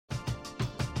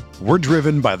We're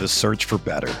driven by the search for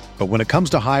better. But when it comes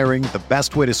to hiring, the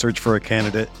best way to search for a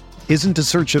candidate isn't to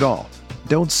search at all.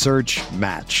 Don't search,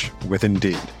 match with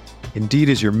Indeed. Indeed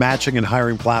is your matching and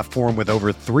hiring platform with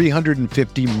over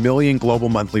 350 million global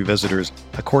monthly visitors,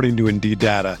 according to Indeed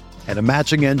data, and a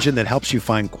matching engine that helps you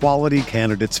find quality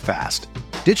candidates fast.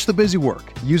 Ditch the busy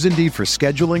work. Use Indeed for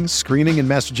scheduling, screening, and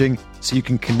messaging so you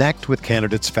can connect with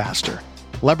candidates faster.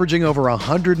 Leveraging over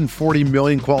 140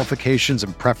 million qualifications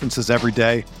and preferences every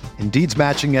day, Indeed's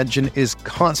matching engine is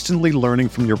constantly learning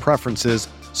from your preferences,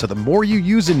 so the more you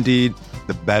use Indeed,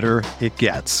 the better it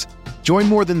gets. Join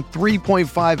more than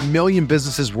 3.5 million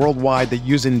businesses worldwide that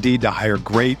use Indeed to hire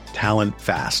great talent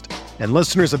fast. And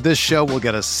listeners of this show will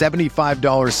get a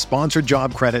 $75 sponsored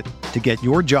job credit to get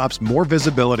your jobs more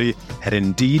visibility at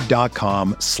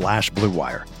Indeed.com/Blue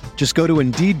Wire. Just go to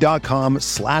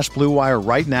Indeed.com/Blue Wire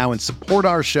right now and support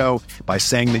our show by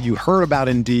saying that you heard about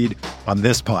Indeed on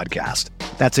this podcast.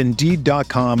 That's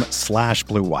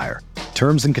Indeed.com/Blue Wire.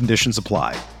 Terms and conditions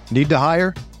apply. Need to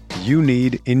hire? You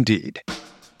need Indeed.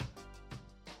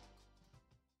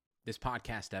 This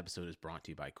podcast episode is brought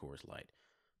to you by Coors Light.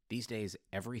 These days,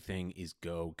 everything is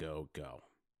go, go, go.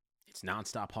 It's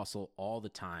nonstop hustle all the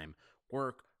time.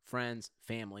 Work, friends,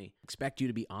 family, expect you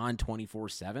to be on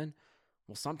 24/7.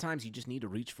 Well, sometimes you just need to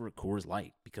reach for a Coors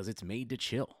Light because it's made to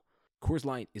chill. Coors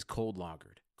Light is cold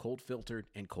lagered, cold filtered,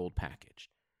 and cold packaged.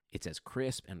 It's as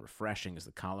crisp and refreshing as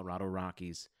the Colorado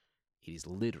Rockies. It is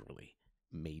literally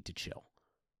made to chill.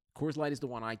 Coors Light is the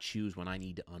one I choose when I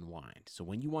need to unwind. So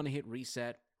when you want to hit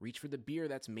reset, reach for the beer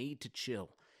that's made to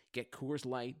chill. Get Coors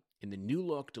Light in the new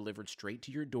look delivered straight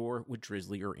to your door with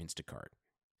Drizzly or Instacart.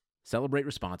 Celebrate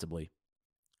responsibly.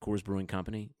 Coors Brewing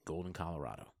Company, Golden,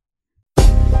 Colorado.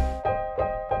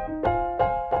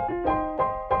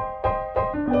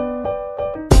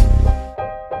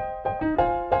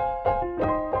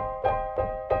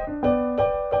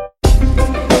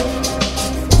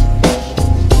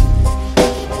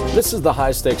 This is the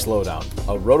High Stakes Lowdown,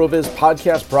 a RotoViz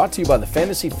podcast brought to you by the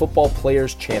Fantasy Football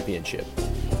Players Championship.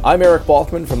 I'm Eric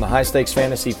Balkman from the High Stakes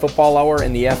Fantasy Football Hour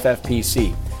and the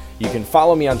FFPC. You can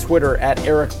follow me on Twitter at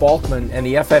Eric Balkman and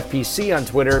the FFPC on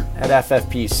Twitter at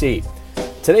FFPC.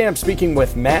 Today I'm speaking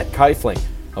with Matt Keifling,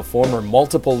 a former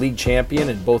multiple league champion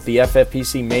in both the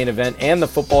FFPC main event and the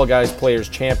Football Guys Players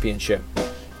Championship.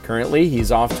 Currently,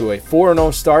 he's off to a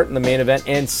 4-0 start in the main event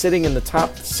and sitting in the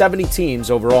top 70 teams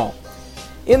overall.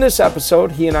 In this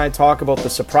episode, he and I talk about the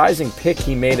surprising pick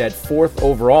he made at 4th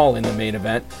overall in the main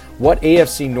event, what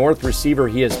AFC North receiver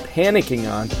he is panicking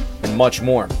on, and much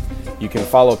more. You can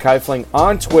follow Keifling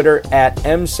on Twitter at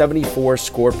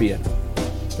M74Scorpion.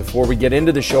 Before we get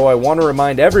into the show, I want to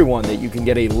remind everyone that you can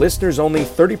get a listeners-only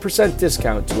 30%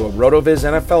 discount to a RotoViz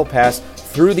NFL Pass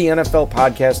through the NFL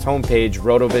Podcast homepage,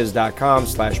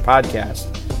 rotoviz.com/podcast.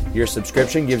 Your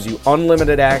subscription gives you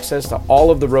unlimited access to all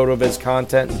of the RotoViz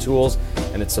content and tools,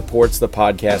 and it supports the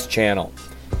podcast channel.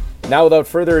 Now, without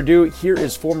further ado, here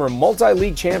is former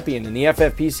multi-league champion in the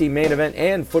FFPC main event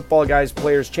and Football Guys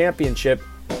Players Championship,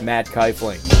 Matt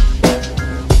Keifling.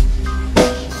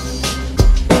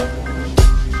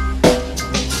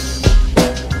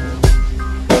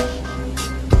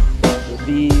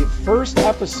 The first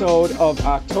episode of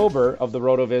October of the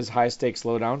RotoViz High Stakes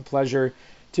Lowdown. Pleasure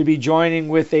to be joining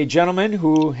with a gentleman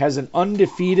who has an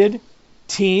undefeated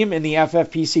team in the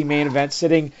FFPC main event,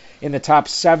 sitting in the top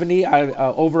 70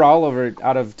 overall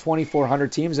out of 2,400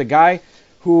 teams. A guy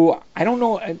who, I don't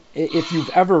know if you've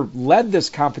ever led this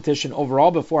competition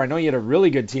overall before. I know you had a really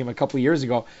good team a couple years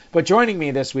ago. But joining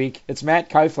me this week, it's Matt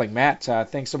Keifling. Matt,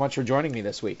 thanks so much for joining me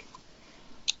this week.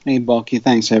 Hey, Bulky,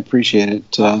 thanks. I appreciate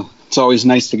it. It's always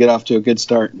nice to get off to a good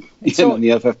start in the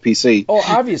FFPC. Oh,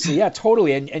 obviously, yeah,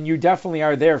 totally. And you definitely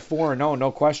are there 4-0,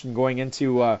 no question, going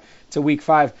into to week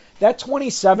 5. That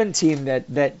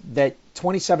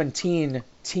 2017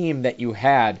 team that you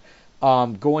had,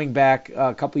 going back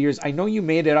a couple years, I know you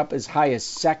made it up as high as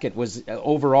second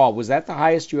overall. Was that the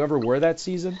highest you ever were that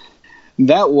season?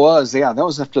 That was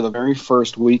after the very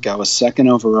first week. I was second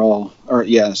overall,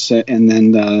 and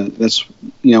then that's,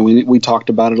 we talked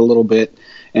about it a little bit,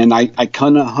 and I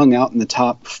kind of hung out in the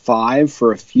top 5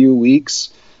 for a few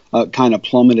weeks, kind of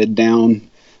plummeted down,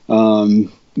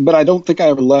 but I don't think I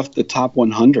ever left the top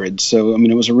 100. So,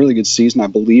 it was a really good season. I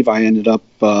believe I ended up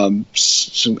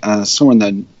somewhere in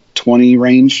the 20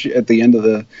 range at the end of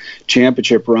the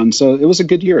championship run. So it was a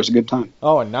good year. It was a good time.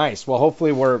 Oh, nice. Well,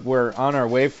 hopefully we're on our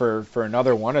way for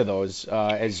another one of those,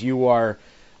 as you are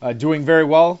doing very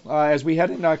well as we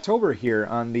head into October here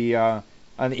in the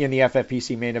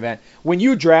FFPC main event. When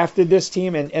you drafted this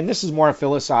team, and this is more a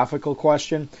philosophical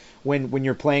question, when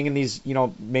you're playing in these,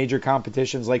 major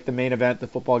competitions like the main event, the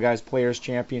Football Guys Players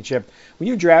Championship, when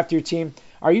you draft your team,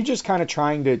 are you just kind of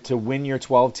trying to win your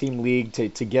 12-team league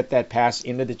to get that pass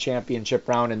into the championship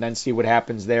round and then see what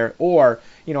happens there? Or,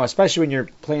 especially when you're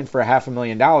playing for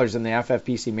 $500,000 in the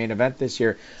FFPC main event this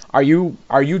year, are you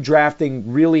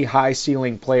drafting really high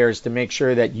ceiling players to make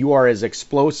sure that you are as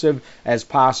explosive as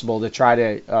possible to try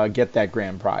to get that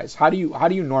grand prize? How do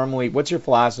you normally, what's your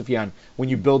philosophy on when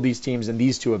you build these teams in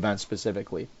these two events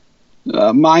specifically?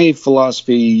 My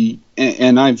philosophy,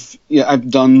 and I've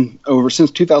done over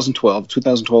since 2012.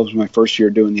 2012 was my first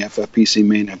year doing the FFPC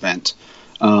main event,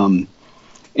 and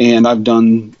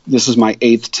this is my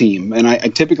 8th team, and I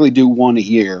typically do one a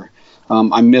year.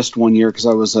 I missed 1 year because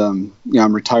I was, I'm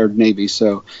retired Navy,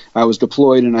 so I was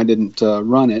deployed and I didn't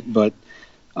run it. But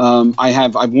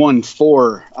I've won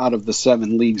 4 out of the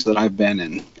 7 leagues that I've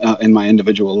been in my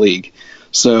individual league.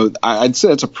 So I'd say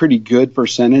it's a pretty good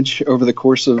percentage over the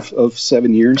course of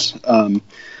 7 years.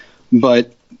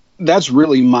 But that's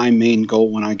really my main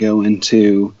goal when I go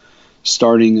into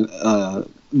starting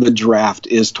the draft,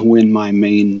 is to win my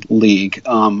main league.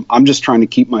 I'm just trying to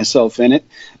keep myself in it,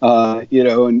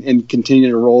 and continue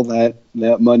to roll that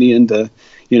money into,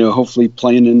 hopefully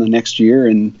playing in the next year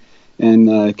and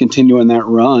continuing that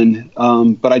run.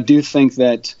 But I do think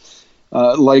that,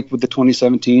 like with the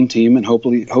 2017 team and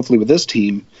hopefully with this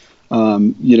team,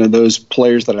 those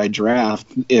players that I draft,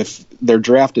 if they're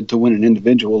drafted to win an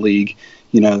individual league,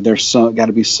 there's got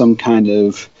to be some kind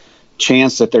of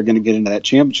chance that they're going to get into that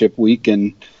championship week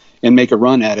and make a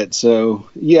run at it. So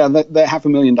yeah, that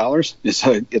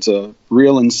 $500,000 it's a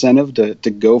real incentive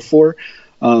to go for.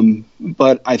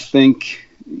 But I think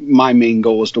my main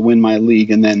goal is to win my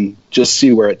league and then just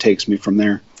see where it takes me from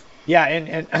there. Yeah,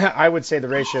 and I would say the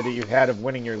ratio that you've had of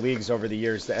winning your leagues over the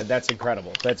years, that's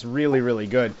incredible. That's really, really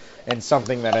good, and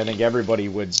something that I think everybody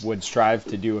would strive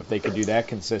to do if they could do that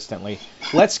consistently.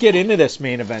 Let's get into this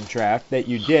main event draft that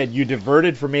you did. You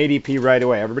diverted from ADP right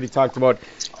away. Everybody talked about,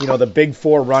 the big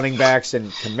 4 running backs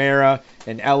and Kamara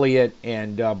and Elliott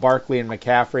and Barkley and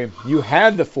McCaffrey. You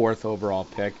had the 4th overall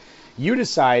pick. You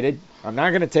decided, I'm not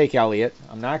going to take Elliott.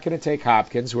 I'm not going to take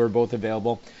Hopkins, who are both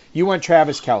available. You went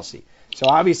Travis Kelce. So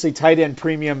obviously tight end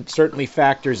premium certainly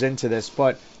factors into this,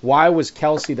 but why was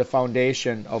Kelce the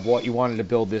foundation of what you wanted to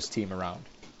build this team around?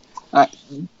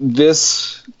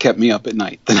 This kept me up at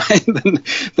night.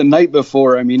 The night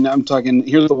before, I'm talking,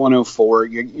 here's the 104.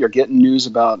 You're getting news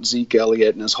about Zeke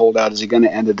Elliott and his holdout. Is he going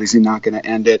to end it? Is he not going to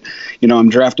end it? I'm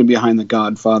drafting behind the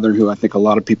Godfather, who I think a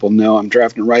lot of people know. I'm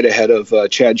drafting right ahead of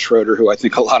Chad Schroeder, who I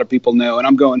think a lot of people know. And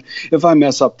I'm going, if I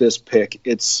mess up this pick,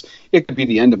 it could be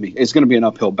the end of me. It's going to be an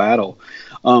uphill battle.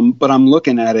 But I'm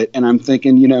looking at it and I'm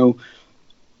thinking,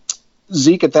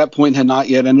 Zeke at that point had not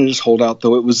yet ended his holdout,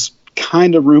 though it was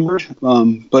kind of rumored,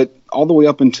 but all the way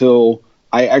up until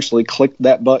I actually clicked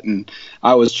that button,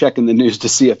 I was checking the news to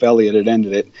see if Elliott had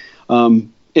ended it.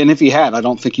 And if he had, I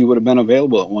don't think he would have been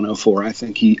available at 104. I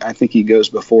think he goes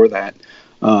before that.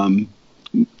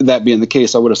 That being the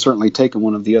case, I would have certainly taken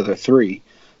one of the other 3.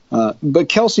 But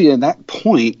Kelce, at that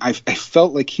point, I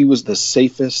felt like he was the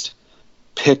safest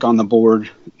pick on the board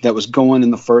that was going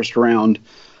in the first round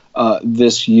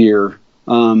this year.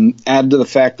 Add to the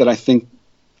fact that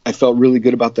I felt really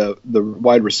good about the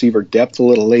wide receiver depth a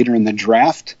little later in the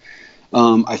draft.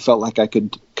 I felt like I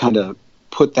could kind of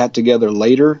put that together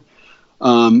later.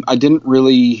 I didn't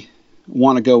really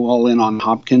want to go all in on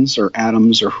Hopkins or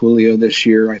Adams or Julio this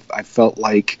year. I felt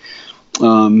like,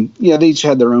 they each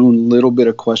had their own little bit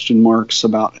of question marks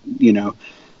about,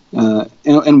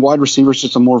 and wide receiver is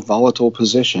just a more volatile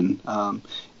position.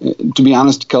 To be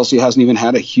honest, Kelce hasn't even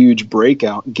had a huge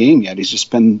breakout game yet. He's just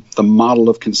been the model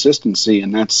of consistency,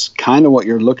 and that's kind of what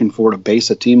you're looking for to base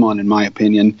a team on, in my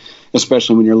opinion,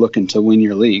 especially when you're looking to win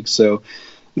your league. So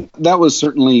that was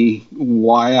certainly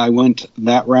why I went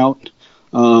that route.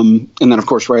 And then, of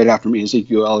course, right after me,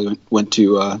 Ezekiel Elliott went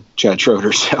to Chad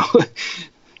Schroeder. So.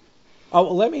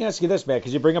 Well, let me ask you this, Matt,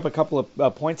 because you bring up a couple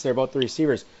of points there about the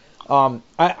receivers.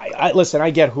 Listen,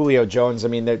 I get Julio Jones.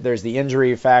 There's the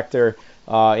injury factor.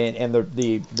 And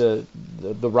the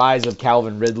rise of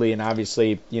Calvin Ridley, and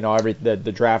obviously,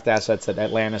 the draft assets that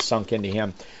Atlanta sunk into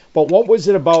him. But what was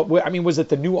it about? Was it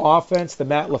the new offense, the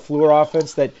Matt LaFleur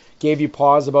offense, that gave you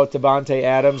pause about Devontae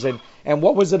Adams? And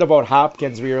what was it about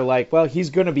Hopkins where you're like, well, he's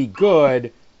going to be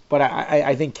good, but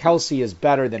I think Kelce is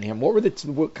better than him? What were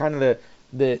what kind of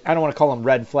the I don't want to call them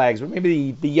red flags, but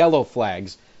maybe the yellow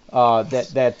flags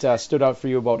that stood out for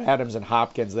you about Adams and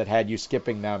Hopkins that had you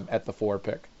skipping them at the 4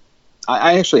 pick?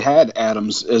 I actually had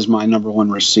Adams as my number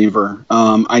 1 receiver.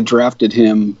 I drafted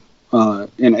him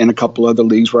in a couple other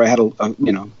leagues where I had the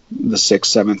 6th,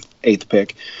 7th, 8th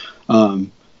pick.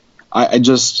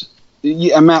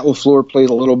 Matt LaFleur played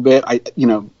a little bit.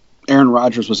 Aaron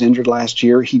Rodgers was injured last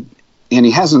year. He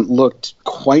hasn't looked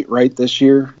quite right this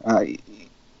year.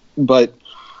 But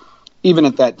even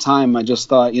at that time, I just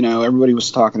thought, everybody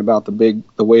was talking about the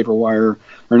waiver wire,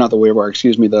 or not the waiver wire,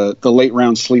 excuse me, the late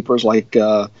round sleepers like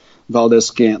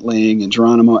Valdez-Scantling and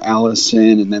Geronimo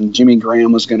Allison, and then Jimmy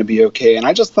Graham was going to be okay. And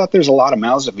I just thought there's a lot of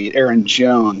mouths to feed. Aaron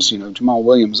Jones, Jamal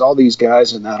Williams, all these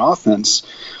guys in that offense.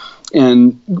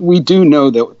 And we do know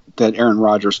that Aaron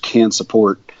Rodgers can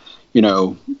support,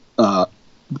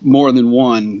 more than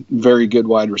one very good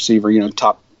wide receiver,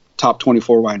 top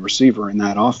 24 wide receiver in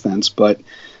that offense. But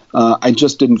I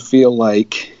just didn't feel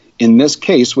like in this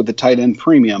case with the tight end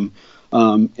premium,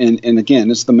 and again,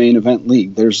 it's the main event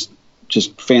league. There's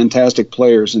just fantastic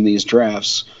players in these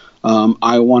drafts.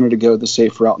 I wanted to go the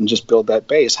safe route and just build that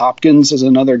base. Hopkins is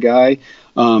another guy.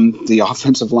 The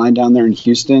offensive line down there in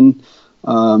Houston,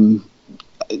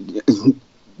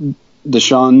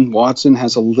 Deshaun Watson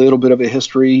has a little bit of a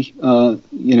history.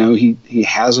 He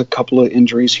has a couple of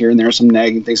injuries here and there, some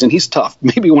nagging things, and he's tough.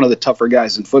 Maybe one of the tougher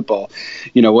guys in football,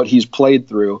 what he's played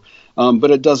through. But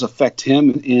it does affect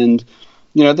him, and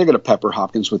they're going to pepper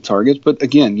Hopkins with targets. But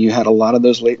again, you had a lot of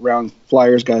those late round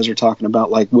flyers guys are talking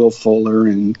about, like Will Fuller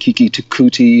and Kiki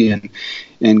Tukuti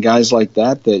and guys like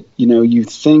that, you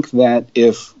think that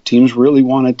if teams really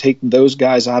want to take those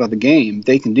guys out of the game,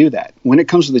 they can do that. When it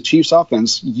comes to the Chiefs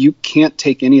offense, you can't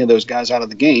take any of those guys out of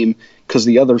the game because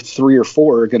the other 3 or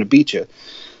 4 are going to beat you.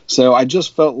 So I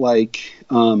just felt like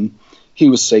he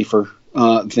was safer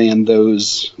than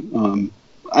those,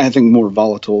 I think, more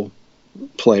volatile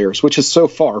players, which has so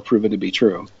far proven to be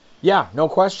true. Yeah, no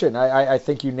question. I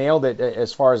think you nailed it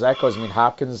as far as that goes. I mean,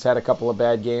 Hopkins had a couple of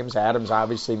bad games. Adams,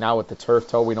 obviously, now with the turf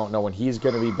toe, we don't know when he's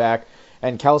going to be back.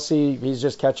 And Kelsey, he's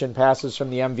just catching passes from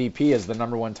the MVP as the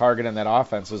number 1 target in that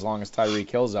offense as long as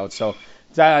Tyreek Hill's out. So,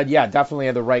 yeah,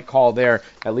 definitely the right call there,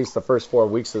 at least the first 4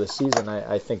 weeks of the season.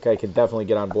 I think I could definitely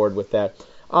get on board with that.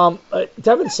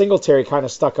 Devin Singletary kind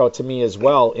of stuck out to me as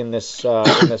well in this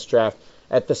draft.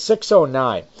 At the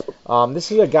 609,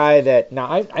 this is a guy that now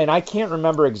I can't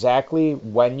remember exactly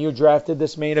when you drafted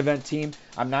this main event team.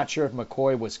 I'm not sure if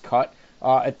McCoy was cut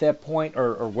at that point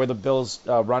or where the Bills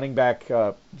running back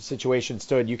situation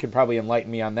stood. You can probably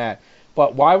enlighten me on that.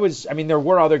 But there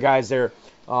were other guys there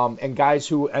and guys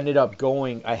who ended up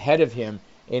going ahead of him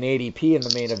in ADP in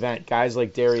the main event. Guys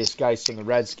like Darius Geis in the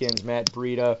Redskins, Matt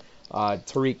Breida,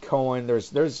 Tariq Cohen.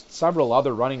 There's several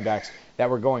other running backs that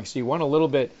were going. So you went a little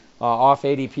bit off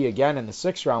ADP again in the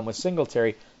 6th round with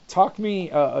Singletary. Talk to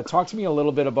me a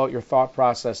little bit about your thought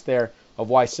process there of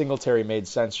why Singletary made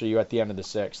sense for you at the end of the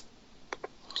 6th.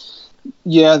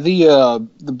 Yeah, the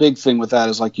big thing with that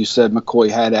is, like you said,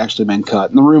 McCoy had actually been cut,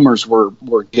 and the rumors were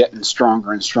getting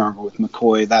stronger and stronger with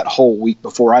McCoy that whole week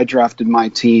before I drafted my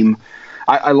team.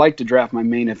 I like to draft my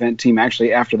main event team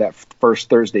actually after that first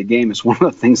Thursday game. It's one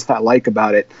of the things that I like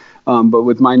about it. But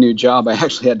with my new job, I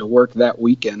actually had to work that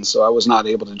weekend, so I was not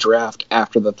able to draft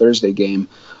after the Thursday game.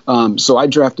 So I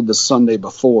drafted the Sunday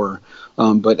before,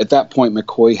 but at that point,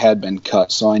 McCoy had been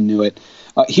cut, so I knew it.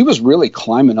 He was really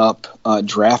climbing up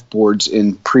draft boards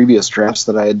in previous drafts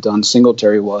that I had done.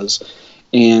 Singletary was.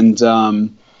 And,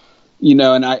 and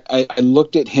I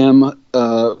looked at him,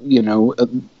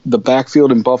 the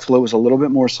backfield in Buffalo was a little bit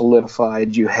more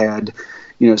solidified. You had,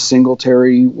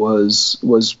 Singletary was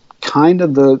kind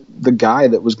of the guy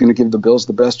that was going to give the Bills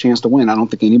the best chance to win. I don't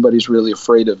think anybody's really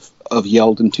afraid of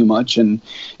Yeldon too much. And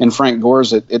Frank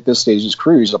Gore's at this stage of his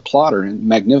career, he's a plotter and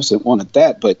magnificent one at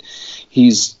that. But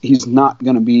he's not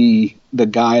going to be the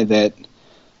guy that,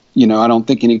 I don't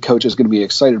think any coach is going to be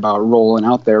excited about rolling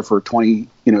out there for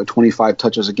 25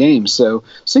 touches a game. So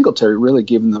Singletary really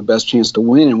gave him the best chance to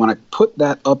win. And when I put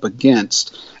that up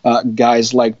against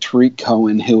guys like Tariq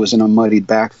Cohen, who was in a muddied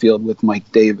backfield with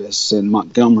Mike Davis and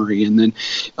Montgomery, and then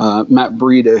Matt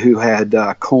Breida, who had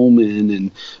Coleman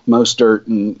and Mostert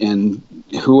and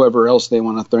whoever else they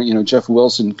want to throw, Jeff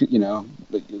Wilson,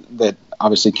 that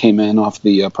obviously came in off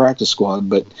the practice squad.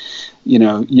 But,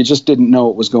 you just didn't know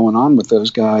what was going on with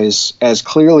those guys as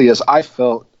clearly as I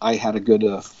felt I had a good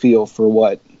feel for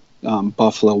what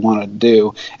Buffalo wanted to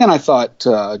do. And I thought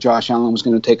Josh Allen was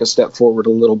going to take a step forward a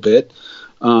little bit.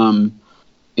 And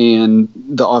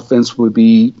the offense would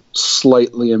be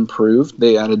slightly improved.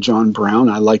 They added John Brown.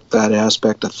 I liked that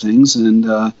aspect of things. And,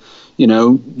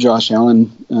 Josh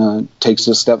Allen takes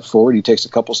a step forward. He takes a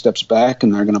couple steps back,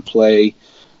 and they're going to play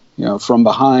from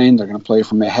behind. They're going to play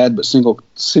from ahead, but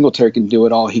Singletary can do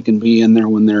it all. He can be in there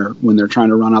when they're trying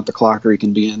to run out the clock, or he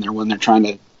can be in there when they're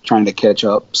trying trying to catch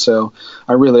up. So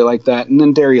I really like that. And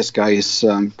then Darius Geis,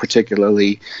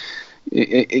 particularly,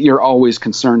 you're always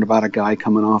concerned about a guy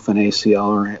coming off an ACL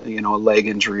or a leg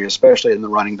injury, especially in the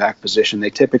running back position. They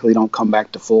typically don't come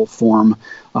back to full form.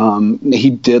 He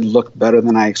did look better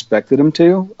than I expected him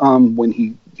to when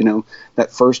he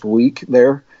that first week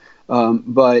there,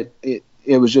 but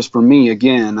it was just, for me,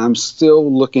 again, I'm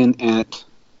still looking at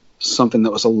something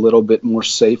that was a little bit more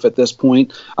safe at this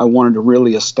point. I wanted to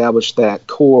really establish that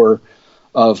core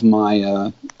of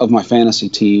my fantasy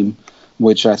team,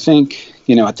 which I think,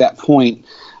 at that point,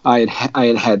 I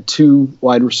had 2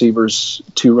 wide receivers,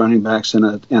 2 running backs, and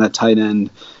a tight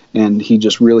end, and he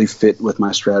just really fit with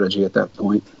my strategy at that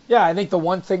point. Yeah, I think the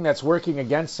one thing that's working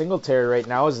against Singletary right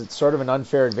now is it's sort of an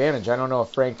unfair advantage. I don't know if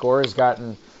Frank Gore has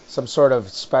gotten some sort of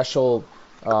special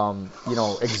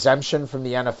exemption from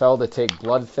the NFL to take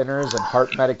blood thinners and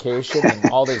heart medication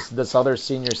and all this other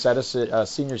senior citizen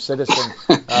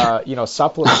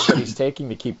supplements that he's taking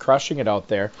to keep crushing it out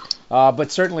there.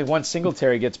 But certainly once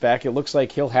Singletary gets back, it looks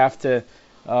like he'll have to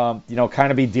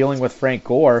kind of be dealing with Frank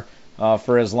Gore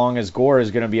for as long as Gore is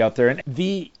going to be out there. And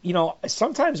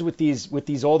sometimes with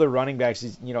these older running backs,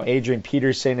 Adrian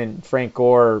Peterson and Frank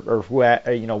Gore or who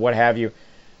what have you,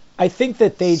 I think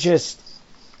that they just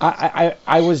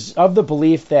I was of the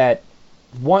belief that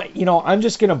I'm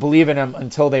just going to believe in them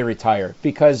until they retire,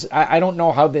 because I don't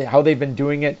know how they've been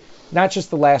doing it, not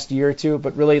just the last year or two,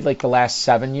 but really like the last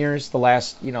 7 years, the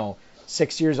last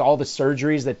 6 years, all the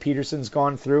surgeries that Peterson's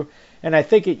gone through. And I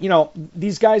think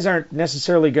these guys aren't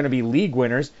necessarily going to be league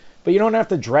winners, but you don't have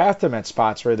to draft them at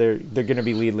spots where they're going to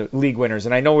be league winners.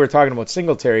 And I know we're talking about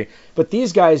Singletary, but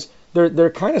these guys, they're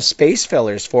kind of space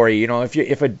fillers for you.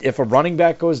 If a running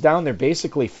back goes down, they're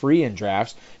basically free in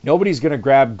drafts. Nobody's going to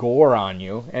grab Gore on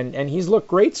you, and he's looked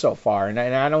great so far. And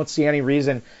I don't see any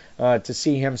reason to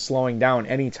see him slowing down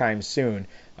anytime soon.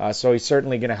 So he's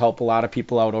certainly going to help a lot of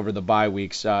people out over the bye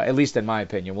weeks, at least in my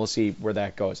opinion. We'll see where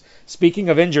that goes. Speaking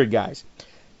of injured guys,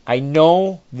 I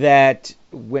know that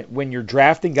when you're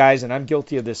drafting guys, and I'm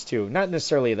guilty of this too, not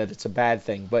necessarily that it's a bad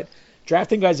thing, but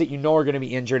drafting guys that are going to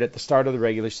be injured at the start of the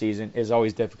regular season is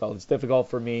always difficult. It's difficult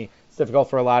for me. It's difficult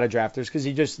for a lot of drafters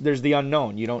because there's the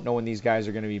unknown. You don't know when these guys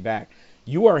are going to be back.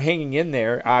 You are hanging in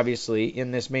there, obviously,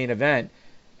 in this main event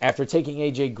after taking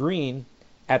A.J. Green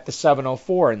at the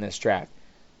 704 in this draft.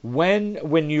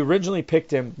 When you originally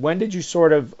picked him, when did you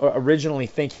sort of originally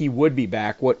think he would be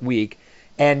back? What week?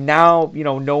 And now,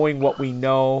 knowing what we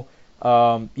know,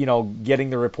 getting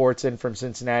the reports in from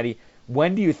Cincinnati,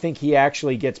 when do you think he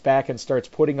actually gets back and starts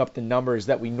putting up the numbers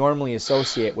that we normally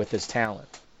associate with his talent?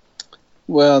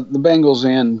 Well, the Bengals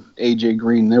and A.J.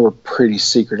 Green, they were pretty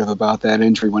secretive about that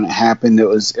injury when it happened. It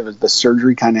was the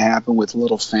surgery kind of happened with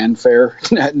little fanfare.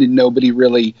 Nobody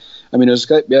really, it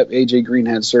was, A.J. Green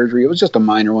had surgery. It was just a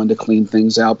minor one to clean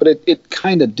things out, but it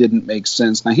kind of didn't make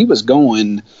sense. Now, he was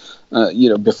going,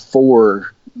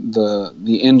 before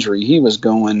the injury, he was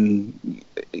going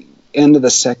end of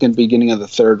the second, beginning of the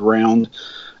third round.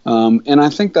 And I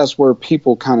think that's where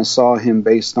people kind of saw him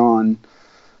based on,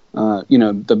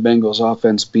 the Bengals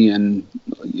offense being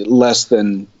less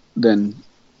than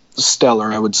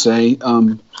stellar, I would say.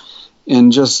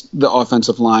 And just the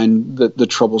offensive line, the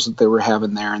troubles that they were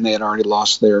having there, and they had already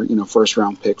lost their, first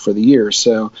round pick for the year.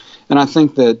 So, and I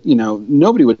think that,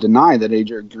 nobody would deny that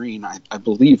A.J. Green, I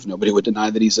believe nobody would deny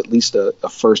that he's at least a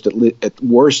first, at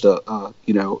worst,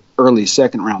 early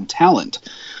second round talent.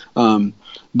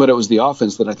 But it was the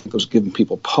offense that I think was giving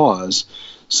people pause.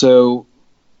 So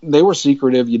they were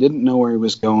secretive. You didn't know where he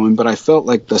was going, but I felt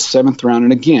like the 7th round,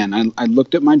 and again, I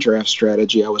looked at my draft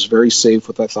strategy. I was very safe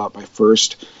with, I thought, my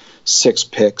first 6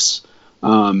 picks.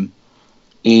 And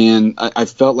I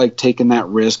felt like taking that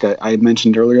risk. I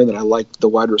mentioned earlier that I liked the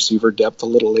wide receiver depth a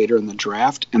little later in the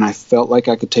draft, and I felt like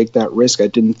I could take that risk. I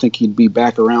didn't think he'd be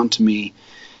back around to me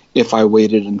if I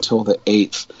waited until the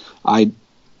 8th.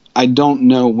 I don't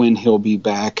know when he'll be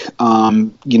back. A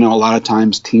lot of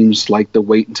times teams like to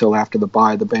wait until after the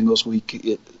bye. The Bengals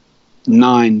week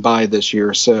 9 bye this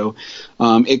year, so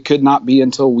it could not be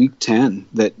until week 10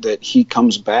 that he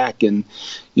comes back. And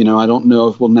I don't know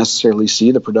if we'll necessarily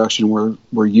see the production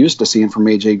we're used to seeing from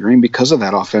A.J. Green because of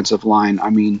that offensive line. I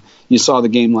mean, you saw the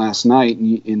game last night,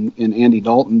 and Andy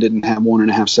Dalton didn't have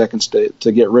 1.5 seconds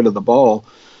to get rid of the ball.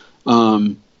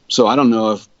 So I don't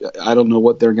know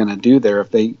what they're going to do there.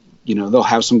 If they, they'll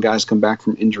have some guys come back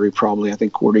from injury probably. I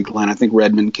think Cordy Glenn, I think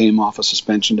Redmond came off a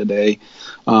suspension today.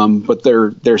 But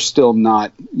they're still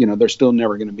not, they're still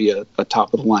never going to be a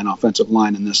top of the line offensive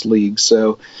line in this league.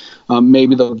 So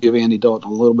maybe they'll give Andy Dalton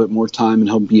a little bit more time, and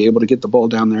he'll be able to get the ball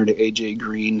down there to A.J.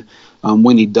 Green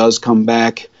when he does come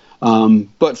back.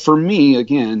 But for me,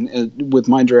 again, with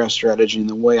my draft strategy and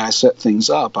the way I set things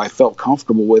up, I felt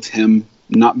comfortable with him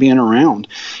not being around.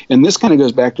 And this kind of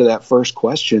goes back to that first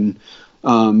question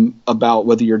about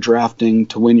whether you're drafting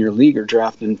to win your league or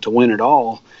drafting to win it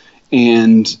all.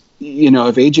 And,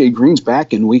 if A.J. Green's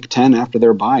back in week 10 after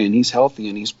their bye and he's healthy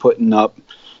and he's putting up,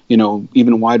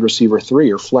 even wide receiver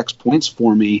 3 or flex points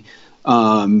for me,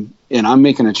 and I'm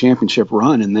making a championship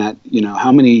run, and that,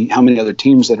 how many other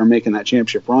teams that are making that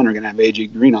championship run are going to have A.J.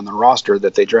 Green on the roster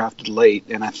that they drafted late?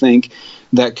 And I think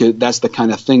that's the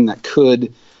kind of thing that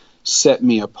could set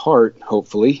me apart,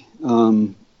 hopefully,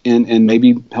 and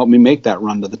maybe help me make that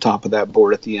run to the top of that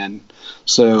board at the end.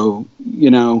 So,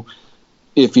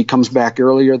 if he comes back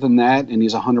earlier than that and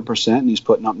he's 100% and he's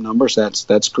putting up numbers,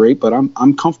 that's great. But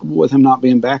I'm comfortable with him not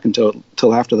being back until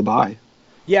after the bye.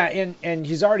 Yeah, and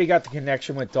he's already got the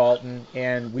connection with Dalton,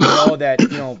 and we know that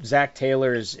Zach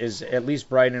Taylor is at least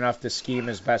bright enough to scheme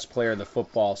his best player of the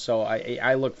football. So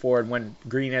I look forward when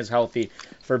Green is healthy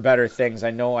for better things.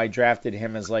 I know I drafted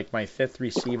him as like my 5th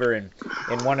receiver in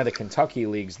one of the Kentucky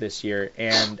leagues this year,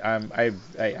 and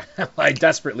I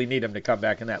desperately need him to come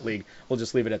back in that league. We'll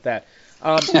just leave it at that.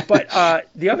 But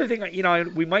the other thing,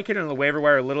 we might get into the waiver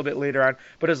wire a little bit later on,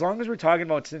 but as long as we're talking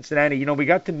about Cincinnati, we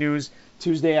got the news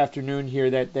Tuesday afternoon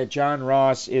here that John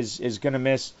Ross is going to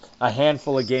miss a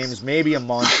handful of games, maybe a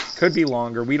month, could be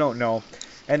longer, we don't know.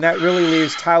 And that really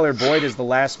leaves Tyler Boyd as the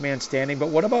last man standing. But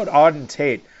what about Auden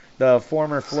Tate, the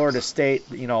former Florida State,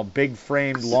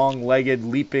 big-framed, long-legged,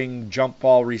 leaping jump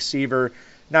ball receiver,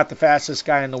 not the fastest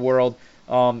guy in the world,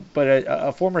 but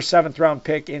a former 7th-round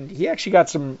pick, and he actually got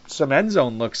some end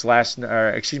zone looks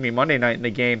Monday night in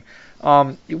the game.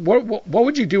 What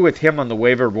would you do with him on the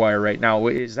waiver wire right now?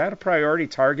 Is that a priority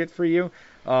target for you,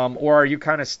 or are you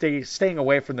kind of staying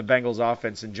away from the Bengals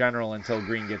offense in general until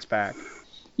Green gets back?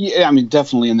 Yeah, I mean,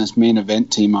 definitely in this main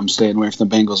event team, I'm staying away from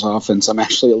the Bengals offense. I'm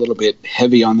actually a little bit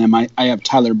heavy on them. I have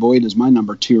Tyler Boyd as my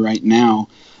number 2 right now.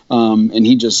 And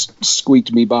he just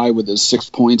squeaked me by with his 6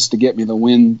 points to get me the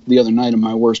win the other night in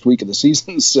my worst week of the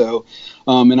season. So,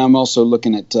 and I'm also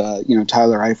looking at,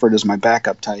 Tyler Eifert as my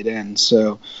backup tight end.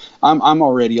 So I'm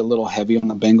already a little heavy on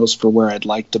the Bengals for where I'd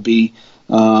like to be.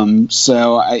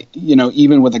 So I,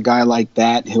 even with a guy like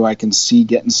that who I can see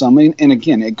getting something, and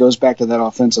again, it goes back to that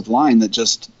offensive line that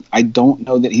just, I don't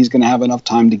know that he's going to have enough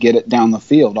time to get it down the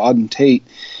field. Auden Tate,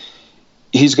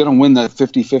 he's going to win that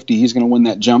 50-50. He's going to win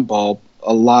that jump ball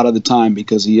a lot of the time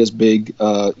because he is big,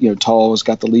 tall, has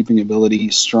got the leaping ability,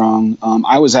 he's strong.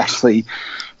 I was actually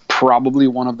probably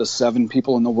one of the 7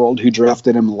 people in the world who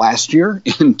drafted him last year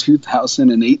in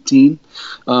 2018.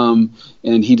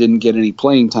 And he didn't get any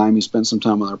playing time. He spent some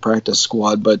time on our practice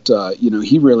squad, but,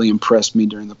 he really impressed me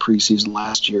during the preseason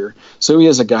last year. So he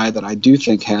is a guy that I do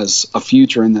think has a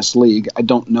future in this league. I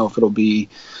don't know if it'll be,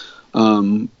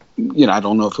 I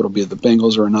don't know if it'll be the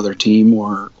Bengals or another team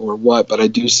or what, but I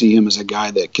do see him as a guy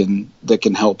that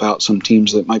can help out some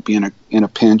teams that might be in a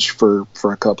pinch for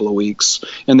a couple of weeks.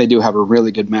 And they do have a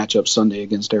really good matchup Sunday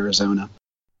against Arizona.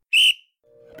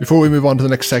 Before we move on to the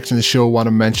next section of the show, I want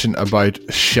to mention about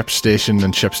ShipStation,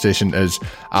 and ShipStation is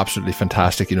absolutely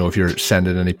fantastic. If you're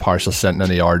sending any parcels, sending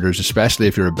any orders, especially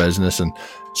if you're a business, and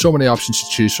so many options to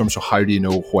choose from. So how do you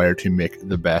know where to make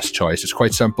the best choice? It's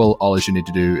quite simple. All you need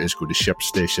to do is go to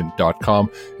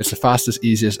ShipStation.com. It's the fastest,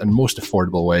 easiest, and most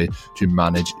affordable way to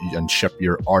manage and ship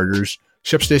your orders.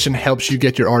 ShipStation helps you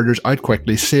get your orders out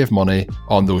quickly, save money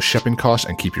on those shipping costs,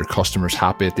 and keep your customers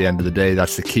happy at the end of the day.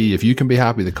 That's the key. If you can be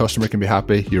happy, the customer can be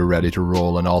happy, you're ready to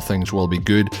roll, and all things will be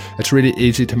good. It's really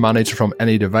easy to manage from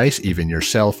any device, even your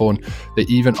cell phone. They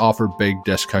even offer big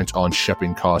discounts on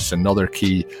shipping costs. Another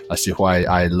key as to why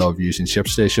I love using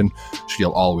ShipStation, so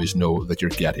you'll always know that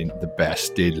you're getting the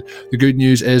best deal. The good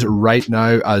news is right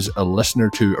now, as a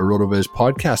listener to a RotoViz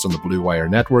podcast on the Blue Wire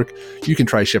Network, you can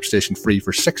try ShipStation free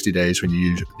for 60 days when you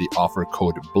use the offer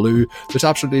code BLUE. There's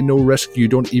absolutely no risk. You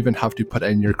don't even have to put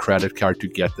in your credit card to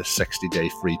get the 60-day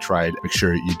free trial. Make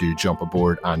sure you do jump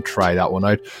aboard and try that one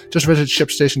out. Just visit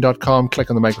ShipStation.com, click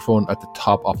on the microphone at the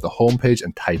top of the homepage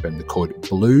and type in the code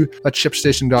BLUE. That's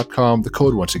ShipStation.com. The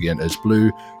code once again is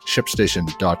BLUE.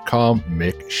 ShipStation.com.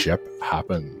 Make ship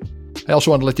happen. I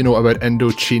also want to let you know about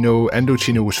Indochino.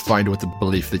 Indochino was founded with the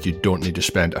belief that you don't need to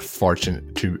spend a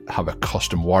fortune to have a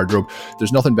custom wardrobe.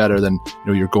 There's nothing better than,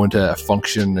 you're going to a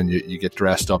function and you get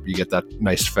dressed up, you get that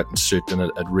nice fitting suit, and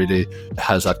it really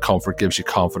has that comfort, gives you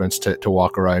confidence to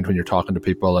walk around when you're talking to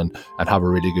people and have a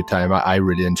really good time. I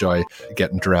really enjoy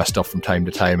getting dressed up from time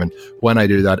to time, and when I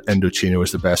do that, Indochino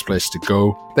is the best place to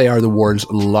go. They are the world's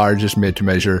largest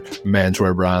made-to-measure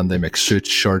menswear brand. They make suits,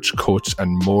 shirts, coats,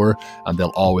 and more, and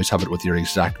they'll always have it with your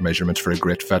exact measurements for a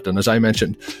great fit. And as I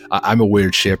mentioned, I'm a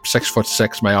weird shape,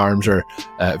 6'6". My arms are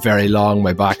very long,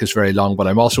 my back is very long, but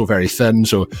I'm also very thin,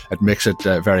 so it makes it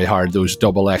very hard. Those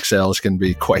double XLs can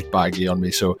be quite baggy on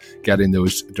me, so getting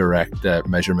those direct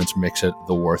measurements makes it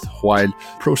the worthwhile.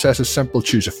 Process is simple.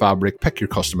 Choose a fabric, pick your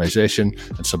customization,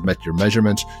 and submit your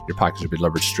measurements. Your package will be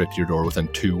delivered straight to your door within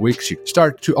 2 weeks. You can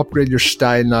start to upgrade your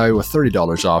style now with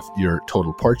 $30 off your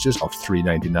total purchase of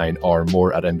 $3.99 or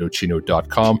more at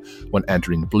Indochino.com when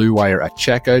entering Blue Wire at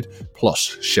checkout,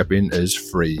 plus shipping is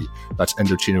free. That's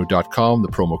Indochino.com. The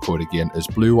promo code again is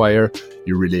Blue Wire.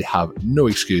 You really have no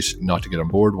excuse not to get on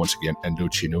board. Once again,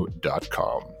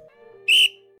 Indochino.com.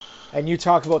 And you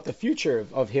talk about the future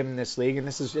of him in this league, and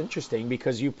this is interesting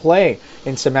because you play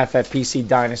in some FFPC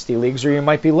Dynasty leagues, or you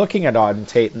might be looking at Auden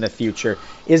Tate in the future.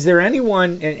 Is there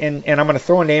anyone, and I'm going to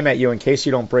throw a name at you in case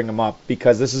you don't bring him up,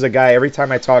 because this is a guy, every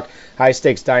time I talk High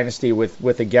Stakes Dynasty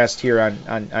with a guest here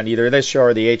on either this show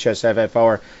or the HSFF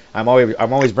Hour, I'm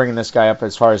always bringing this guy up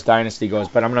as far as Dynasty goes,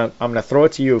 but I'm gonna throw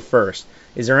it to you first.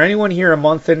 Is there anyone here a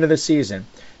month into the season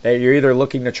that you're either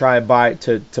looking to try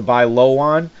to buy low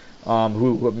on,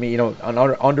 who an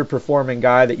underperforming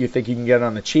guy that you think you can get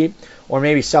on the cheap, or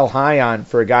maybe sell high on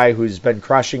for a guy who's been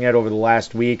crushing it over the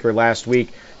last week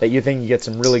that you think you get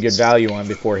some really good value on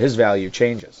before his value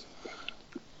changes?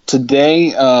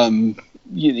 Today, I'm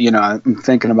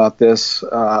thinking about this.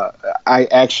 I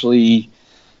actually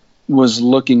was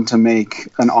looking to make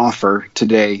an offer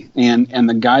today, and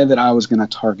the guy that I was going to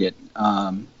target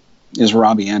is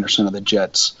Robbie Anderson of the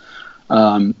Jets.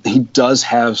 He does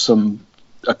have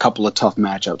a couple of tough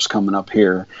matchups coming up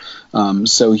here.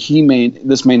 So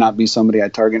this may not be somebody I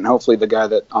target, and hopefully the guy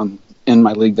in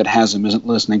my league that has him isn't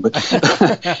listening, but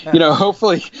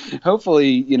hopefully,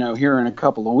 here in a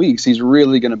couple of weeks, he's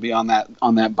really going to be on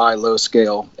that buy low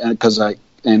scale. Because I've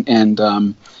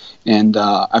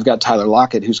got Tyler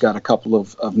Lockett, who's got a couple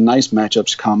of nice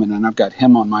matchups coming, and I've got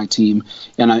him on my team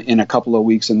in a couple of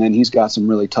weeks, and then he's got some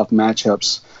really tough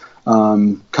matchups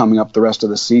coming up the rest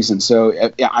of the season. So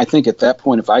I think at that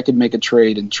point, if I could make a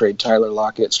trade and trade Tyler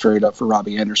Lockett straight up for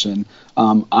Robbie Anderson,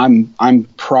 I'm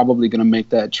probably going to make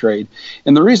that trade.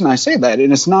 And the reason I say that,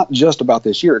 and it's not just about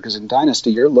this year, because in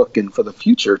Dynasty you're looking for the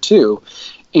future too.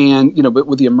 And, but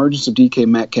with the emergence of DK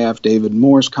Metcalf, David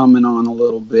Moore's coming on a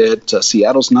little bit.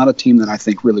 Seattle's not a team that I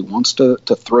think really wants to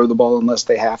throw the ball unless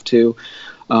they have to.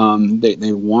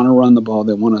 They want to run the ball.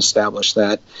 They want to establish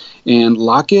that. And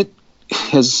Lockett,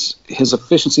 his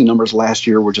efficiency numbers last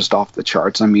year were just off the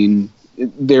charts. I mean,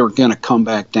 they're going to come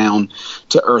back down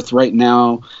to earth. Right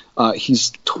now,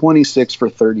 he's 26 for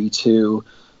 32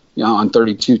 on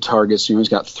 32 targets. He's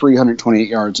got 328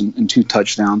 yards and 2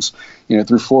 touchdowns,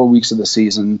 through 4 weeks of the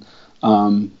season.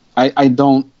 I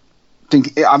don't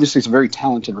think, obviously it's a very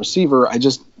talented receiver. I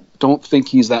just don't think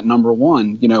he's that number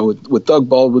one, with Doug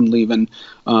Baldwin leaving.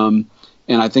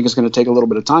 And I think it's going to take a little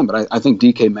bit of time, but I think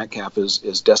DK Metcalf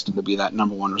is destined to be that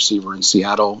number one receiver in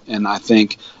Seattle. And I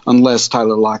think unless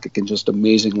Tyler Lockett can just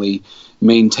amazingly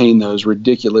maintain those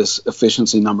ridiculous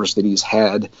efficiency numbers that he's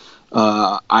had,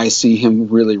 I see him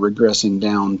really regressing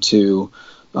down to,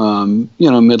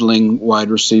 middling wide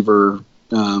receiver,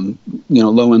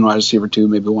 low end wide receiver 2,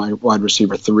 maybe wide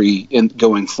receiver 3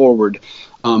 going forward.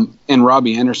 And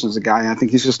Robbie Anderson's a guy, I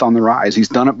think he's just on the rise. He's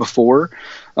done it before.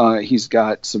 He's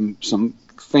got some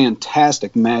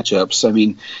fantastic matchups. I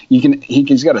mean,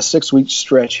 he's got a 6-week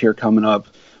stretch here coming up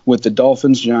with the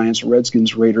Dolphins, Giants,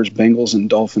 Redskins, Raiders, Bengals, and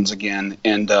Dolphins again.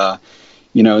 And, and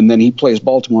then he plays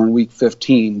Baltimore in week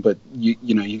 15, but you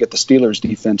get the Steelers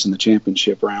defense in the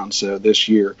championship round. So this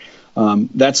year,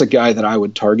 that's a guy that I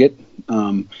would target.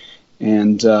 I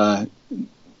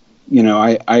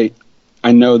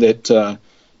know that,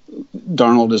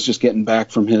 Darnold is just getting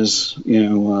back from his,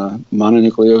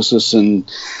 mononucleosis, and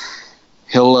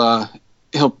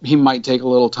he might take a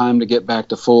little time to get back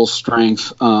to full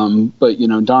strength. But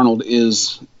Darnold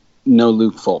is no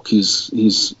Luke Falk. He's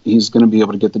going to be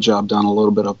able to get the job done a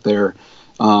little bit up there.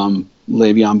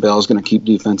 Le'Veon Bell is going to keep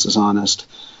defenses honest,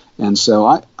 and so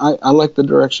I like the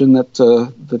direction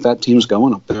that team's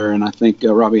going up there, and I think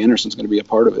Robbie Anderson's going to be a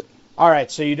part of it. All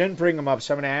right, so you didn't bring him up,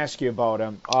 so I'm going to ask you about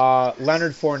him.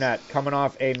 Leonard Fournette coming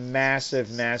off a massive,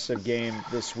 massive game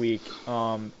this week,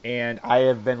 and I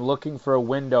have been looking for a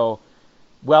window.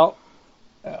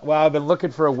 I've been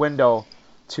looking for a window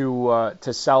to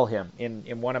sell him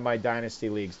in one of my dynasty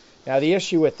leagues. Now, the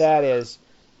issue with that is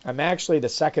I'm actually the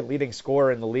second leading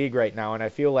scorer in the league right now, and I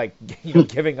feel like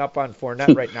giving up on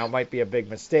Fournette right now might be a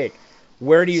big mistake.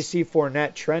 Where do you see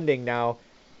Fournette trending now?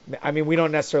 I mean, we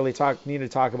don't necessarily need to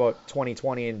talk about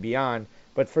 2020 and beyond,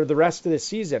 But for the rest of the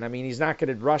season, I mean, he's not going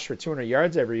to rush for 200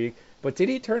 yards every week. But did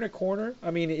he turn a corner? I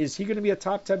mean, is he going to be a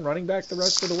top 10 running back the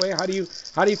rest of the way? How do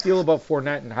you feel about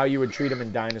Fournette and how you would treat him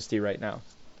in Dynasty right now?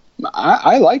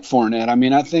 I like Fournette. I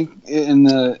mean, I think in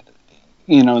the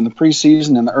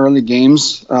preseason and the early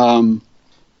games, and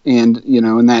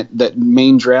in that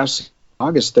main draft in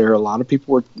August, there a lot of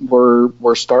people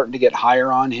were starting to get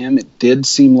higher on him. It did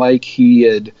seem like he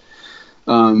had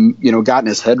gotten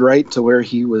his head right to where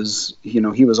he was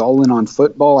all in on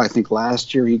football. I think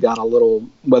last year he got a little,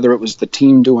 whether it was the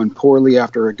team doing poorly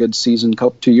after a good season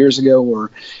 2 years ago,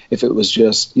 or if it was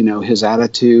just, his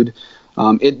attitude,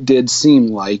 it did seem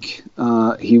like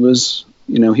he was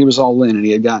all in and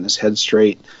he had gotten his head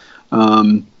straight.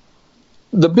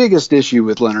 The biggest issue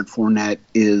with Leonard Fournette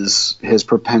is his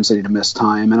propensity to miss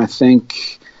time, and I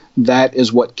think that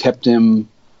is what kept him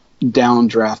down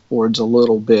draft boards a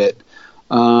little bit.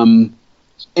 And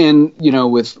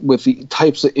with the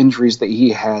types of injuries that he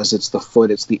has, it's the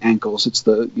foot, it's the ankles, it's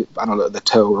the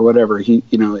toe or whatever.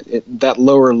 That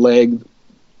lower leg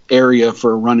area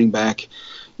for a running back,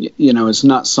 it's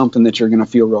not something that you're going to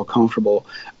feel real comfortable.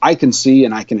 I can see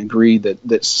and I can agree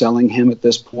that selling him at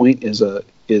this point is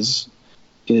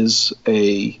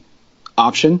a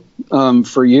option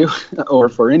for you or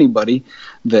for anybody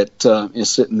that is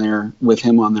sitting there with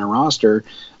him on their roster.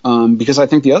 Because I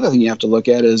think the other thing you have to look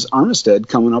at is Armstead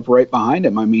coming up right behind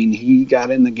him. I mean, he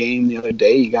got in the game the other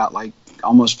day. He got like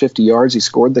almost 50 yards. He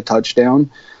scored the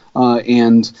touchdown.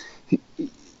 And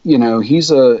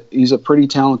he's a pretty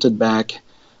talented back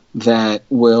that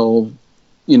will,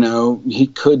 he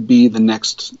could be the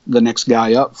next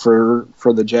guy up for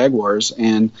the Jaguars.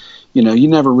 And, you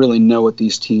never really know what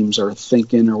these teams are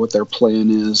thinking or what their plan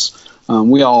is.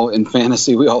 We all, in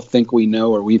fantasy, we all think we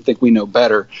know, or we think we know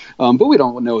better, but we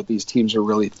don't know what these teams are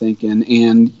really thinking.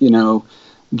 And,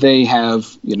 they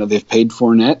have, they've paid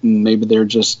Fournette, and maybe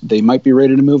they might be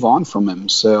ready to move on from him.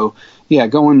 So, yeah,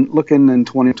 looking in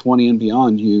 2020 and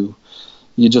beyond, you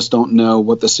just don't know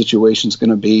what the situation's going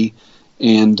to be.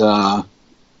 And,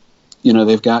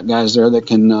 they've got guys there that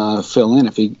can fill in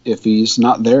if he's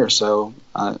not there. So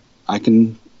I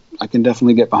can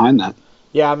definitely get behind that.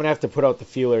 Yeah, I'm going to have to put out the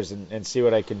feelers and see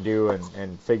what I can do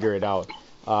and figure it out.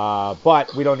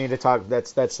 But we don't need to talk.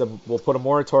 We'll put a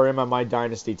moratorium on my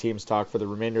Dynasty teams talk for the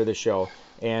remainder of the show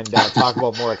and talk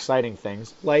about more exciting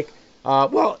things. Like,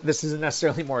 this isn't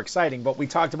necessarily more exciting, but we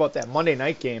talked about that Monday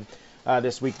night game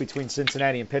this week between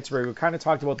Cincinnati and Pittsburgh. We kind of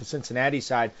talked about the Cincinnati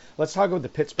side. Let's talk about the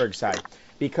Pittsburgh side,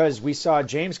 because we saw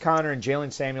James Conner and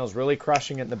Jalen Samuels really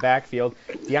crushing it in the backfield.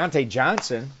 Deontay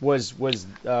Johnson was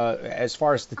as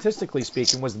far as statistically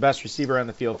speaking, was the best receiver on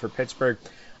the field for Pittsburgh.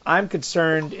 I'm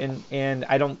concerned, and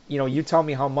I don't, you tell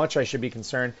me how much I should be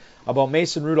concerned about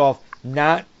Mason Rudolph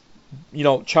not,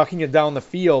 chucking it down the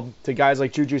field to guys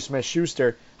like Juju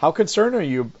Smith-Schuster. How concerned are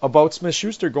you about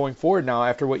Smith-Schuster going forward now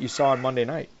after what you saw on Monday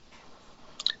night?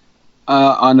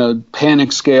 On a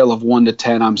panic scale of 1 to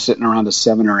 10, I'm sitting around a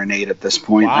 7 or an 8 at this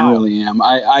point. Wow. I really am.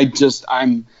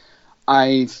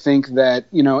 I think that,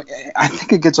 I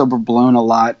think it gets overblown a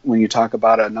lot when you talk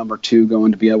about a number 2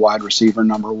 going to be a wide receiver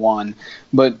number 1.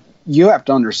 But you have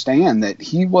to understand that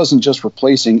he wasn't just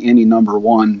replacing any number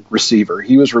 1 receiver.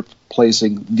 He was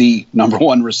replacing the number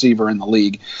 1 receiver in the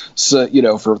league. So,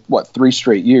 for 3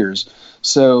 straight years.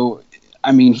 So,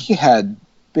 I mean, he had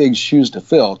big shoes to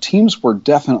fill. Teams were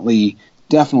definitely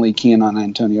keen on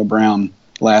Antonio Brown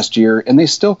last year, and they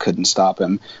still couldn't stop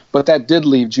him. But that did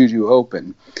leave Juju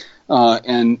open.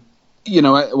 And,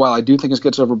 while I do think it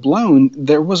gets overblown,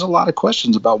 there was a lot of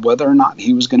questions about whether or not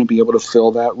he was going to be able to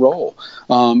fill that role.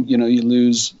 You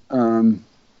lose,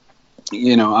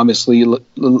 obviously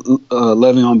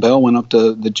Le'Veon Bell went up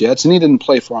to the Jets, and he didn't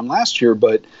play for him last year,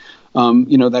 but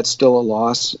that's still a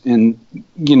loss. And,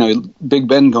 Big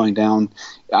Ben going down,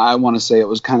 I want to say it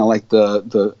was kind of like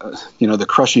the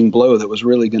crushing blow that was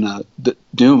really going to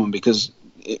doom him, because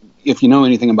if you know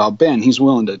anything about Ben, he's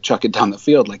willing to chuck it down the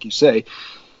field, like you say.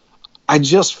 I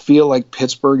just feel like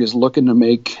Pittsburgh is looking to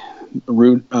make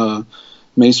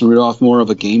Mason Rudolph more of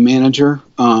a game manager.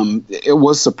 It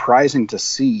was surprising to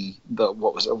see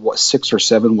 6 or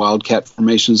 7 wildcat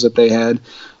formations that they had,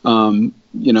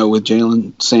 with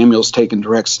Jalen Samuels taking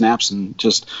direct snaps, and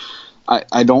just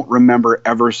I don't remember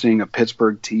ever seeing a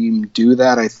Pittsburgh team do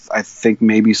that. I think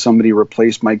maybe somebody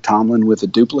replaced Mike Tomlin with a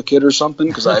duplicate or something,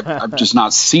 because I've just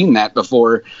not seen that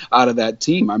before out of that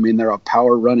team. I mean, they're a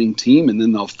power running team, and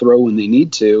then they'll throw when they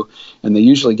need to, and they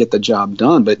usually get the job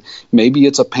done. But maybe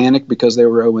it's a panic because they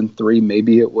were 0-3.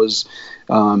 Maybe it was,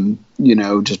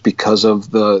 just because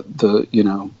of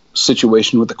the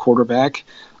situation with the quarterback.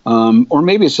 Or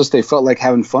maybe it's just they felt like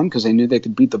having fun because they knew they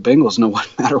could beat the Bengals no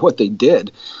matter what they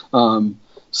did.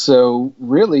 So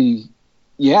really,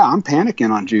 yeah, I'm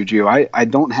panicking on Juju. I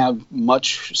don't have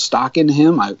much stock in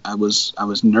him. I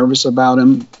was nervous about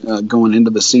him going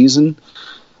into the season.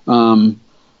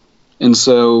 And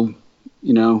so,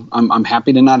 I'm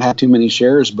happy to not have too many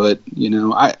shares, but,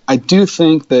 I do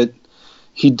think that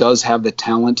he does have the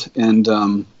talent, and,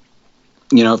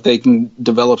 if they can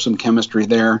develop some chemistry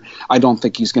there, I don't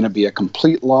think he's going to be a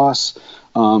complete loss.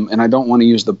 And I don't want to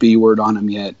use the B word on him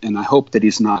yet. And I hope that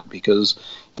he's not, because,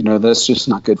 that's just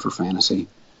not good for fantasy.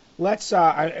 Let's,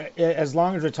 as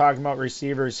long as we're talking about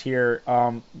receivers here,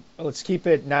 let's keep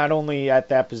it not only at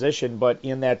that position, but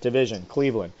in that division,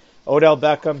 Cleveland. Odell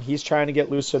Beckham, he's trying to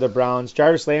get loose for the Browns.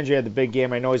 Jarvis Landry had the big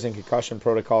game. I know he's in concussion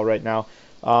protocol right now,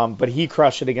 but he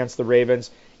crushed it against the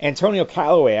Ravens. Antonio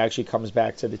Callaway actually comes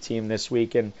back to the team this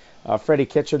week, and Freddie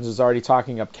Kitchens is already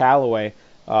talking up Callaway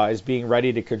as being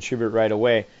ready to contribute right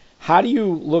away. How do you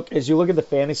look, as you look at the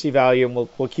fantasy value, and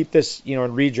we'll keep this, in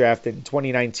redraft in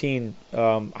 2019,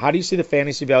 how do you see the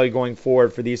fantasy value going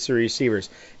forward for these three receivers?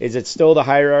 Is it still the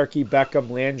hierarchy, Beckham,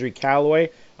 Landry,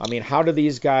 Callaway? I mean, how do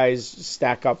these guys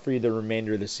stack up for you the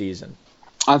remainder of the season?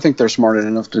 I think they're smart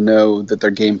enough to know that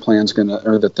their game plan's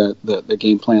that the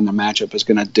game plan, the matchup is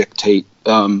gonna dictate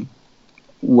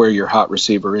where your hot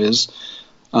receiver is.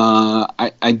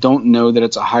 I don't know that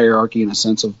it's a hierarchy in a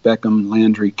sense of Beckham,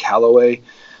 Landry, Callaway.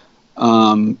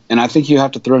 And I think you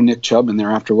have to throw Nick Chubb in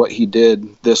there after what he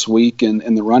did this week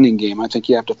in the running game. I think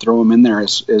you have to throw him in there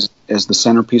as the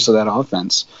centerpiece of that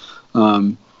offense.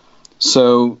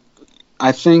 So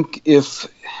I think if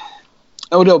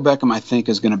Odell Beckham, I think,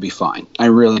 is going to be fine. I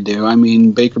really do. I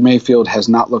mean, Baker Mayfield has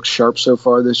not looked sharp so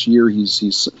far this year.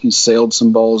 He's sailed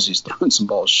some balls. He's thrown some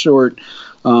balls short.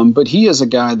 But he is a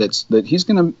guy that he's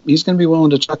going to be willing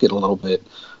to chuck it a little bit.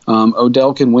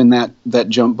 Odell can win that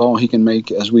jump ball. He can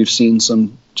make, as we've seen,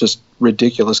 some just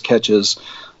ridiculous catches.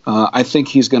 I think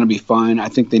he's going to be fine. I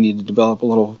think they need to develop a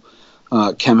little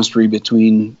chemistry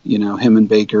between him and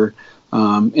Baker,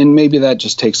 and maybe that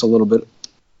just takes a little bit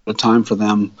of time for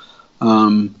them.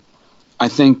 I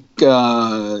think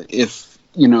if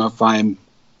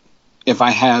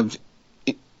I have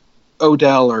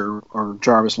Odell or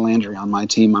Jarvis Landry on my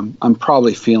team, I'm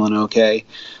probably feeling okay.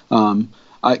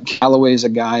 Callaway's a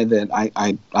guy that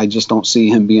I just don't see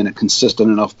him being a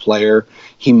consistent enough player.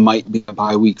 He might be a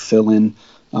bye week fill-in,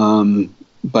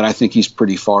 but I think he's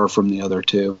pretty far from the other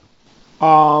two.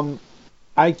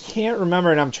 I can't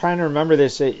remember, and I'm trying to remember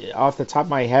this off the top of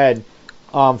my head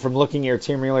from looking at your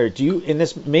team earlier. Do you, in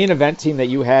this main event team that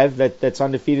you have that's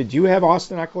undefeated, do you have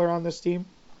Austin Eckler on this team?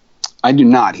 I do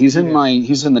not. He's in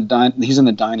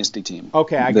the dynasty team.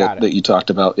 Okay, I got it. That you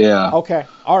talked about. Yeah. Okay.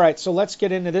 All right. So let's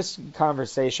get into this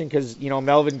conversation because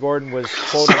Melvin Gordon was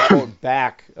quote unquote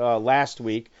back last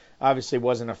week. Obviously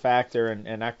wasn't a factor,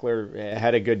 and Eckler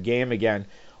had a good game again.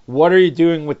 What are you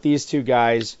doing with these two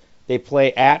guys? They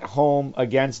play at home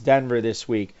against Denver this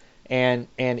week, and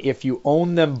if you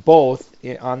own them both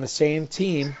on the same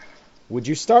team, would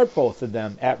you start both of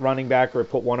them at running back or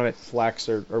put one of them at flex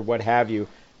or what have you?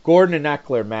 Gordon and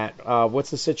Eckler, Matt, what's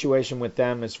the situation with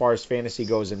them as far as fantasy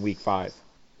goes in Week 5?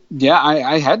 Yeah,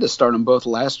 I had to start them both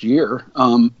last year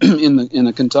in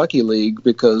the Kentucky League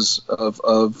because of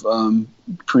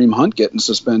Kareem Hunt getting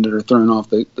suspended or thrown off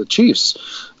the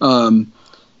Chiefs.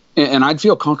 And I'd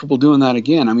feel comfortable doing that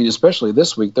again. I mean, especially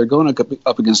this week. They're going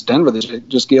up against Denver. They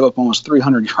just gave up almost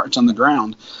 300 yards on the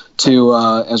ground to,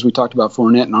 as we talked about,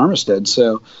 Fournette and Armstead.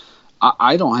 So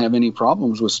I don't have any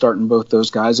problems with starting both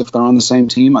those guys. If they're on the same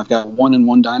team, I've got one in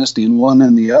one dynasty and one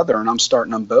in the other, and I'm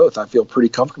starting them both. I feel pretty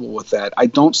comfortable with that. I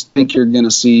don't think you're going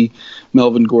to see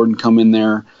Melvin Gordon come in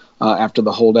there after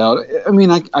the holdout. I mean,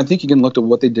 I think you can look at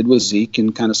what they did with Zeke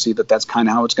and kind of see that that's kind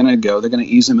of how it's going to go. They're going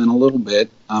to ease him in a little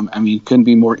bit. I mean, couldn't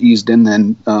be more eased in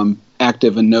than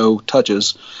active and no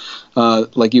touches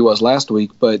like he was last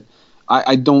week. But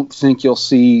I don't think you'll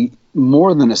see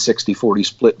more than a 60-40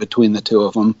 split between the two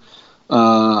of them.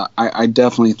 I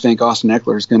definitely think Austin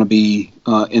Eckler is going to be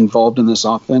involved in this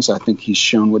offense. I think he's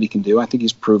shown what he can do. I think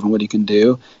he's proven what he can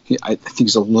do. I think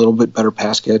he's a little bit better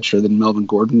pass catcher than Melvin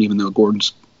Gordon, even though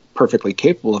Gordon's perfectly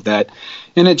capable of that.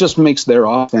 And it just makes their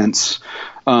offense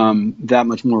that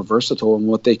much more versatile in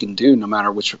what they can do, no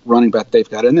matter which running back they've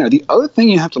got in there. The other thing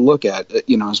you have to look at,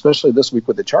 especially this week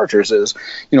with the Chargers, is,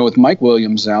 with Mike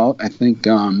Williams out, I think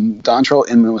Dontrell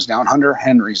Inman was down, Hunter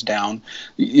Henry's down.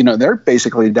 They're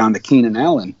basically down to Keenan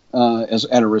Allen as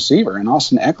at a receiver, and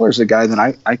Austin Eckler's a guy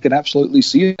that I could absolutely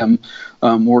see him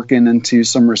working into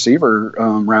some receiver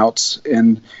routes,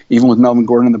 and even with Melvin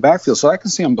Gordon in the backfield. So I can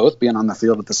see them both being on the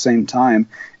field at the same time,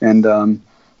 and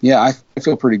Yeah, I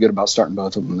feel pretty good about starting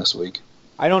both of them this week.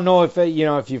 I don't know if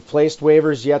you've placed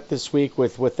waivers yet this week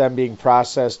with them being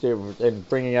processed and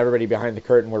bringing everybody behind the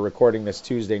curtain. We're recording this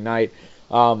Tuesday night,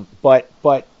 but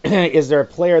is there a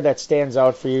player that stands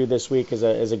out for you this week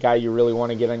as a guy you really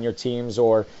want to get on your teams,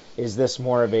 or is this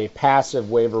more of a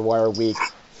passive waiver wire week?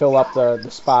 Fill up the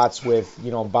spots with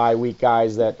bye week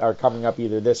guys that are coming up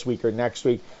either this week or next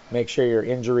week. Make sure your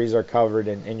injuries are covered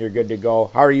and you're good to go.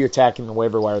 How are you attacking the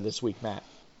waiver wire this week, Matt?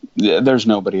 Yeah, there's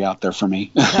nobody out there for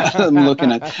me. I'm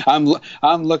looking at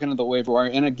the waiver wire,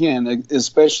 and again,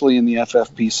 especially in the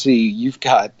FFPC,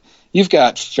 you've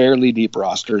got fairly deep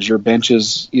rosters. Your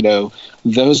benches,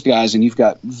 those guys, and you've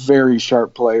got very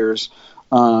sharp players.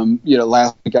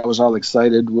 Last week I was all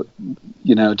excited,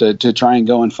 to try and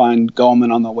go and find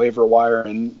Gallman on the waiver wire,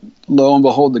 and lo and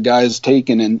behold, the guy's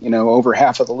taken in over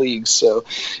half of the leagues. So,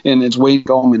 and it's Wade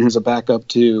Gallman who's a backup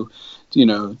to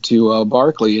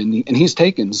Barkley, and he's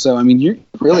taken. So I mean, you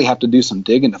really have to do some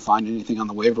digging to find anything on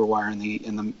the waiver wire in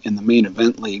the main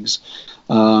event leagues.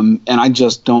 And I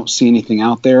just don't see anything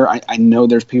out there. I know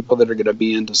there's people that are going to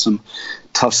be into some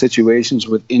tough situations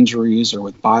with injuries or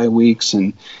with bye weeks,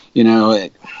 and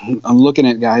I'm looking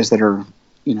at guys that are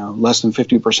less than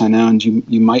 50% owned.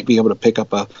 You might be able to pick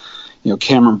up a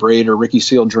Cameron Braid or Ricky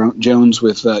Seals-Jones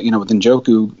with with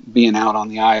Njoku being out on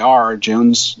the IR.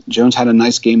 Jones had a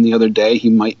nice game the other day. He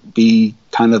might be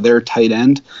kind of their tight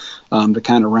end to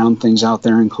kind of round things out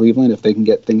there in Cleveland if they can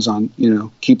get things on,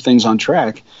 keep things on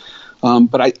track.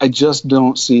 But I just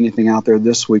don't see anything out there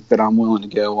this week that I'm willing to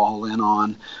go all in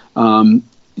on.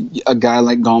 A guy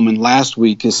like Gallman last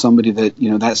week is somebody that,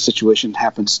 that situation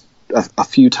happens a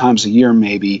few times a year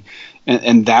maybe.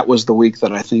 And that was the week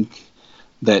that I think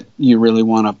that you really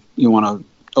want to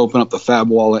open up the Fab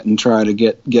wallet and try to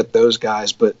get those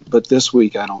guys. But this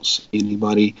week I don't see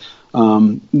anybody.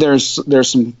 There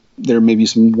may be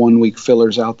some 1 week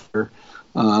fillers out there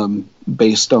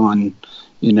based on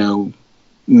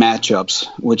matchups,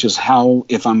 which is how,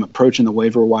 if I'm approaching the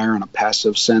waiver wire in a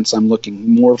passive sense, I'm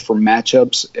looking more for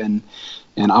matchups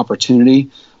and opportunity.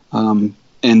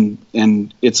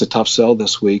 And it's a tough sell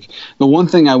this week. The one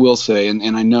thing I will say,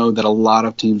 and I know that a lot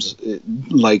of teams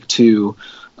like to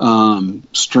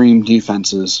stream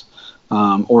defenses,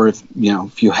 or if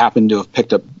you happen to have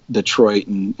picked up Detroit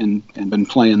and been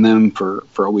playing them for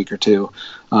a week or two,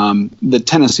 the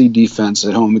Tennessee defense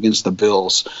at home against the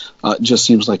Bills just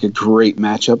seems like a great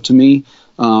matchup to me.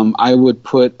 I would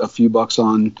put a few bucks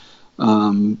on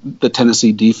the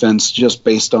Tennessee defense just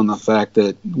based on the fact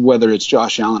that whether it's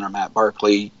Josh Allen or Matt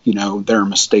Barkley, there are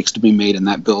mistakes to be made in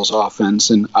that Bills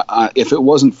offense. And if it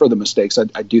wasn't for the mistakes,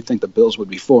 I do think the Bills would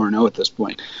be 4-0 at this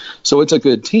point. So it's a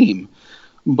good team,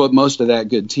 but most of that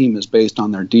good team is based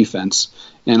on their defense.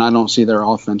 And I don't see their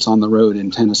offense on the road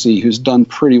in Tennessee, who's done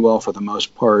pretty well for the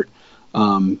most part.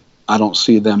 I don't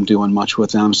see them doing much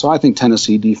with them. So I think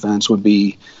Tennessee defense would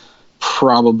be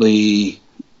probably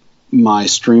my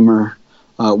streamer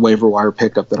waiver wire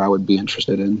pickup that I would be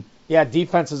interested in. Yeah,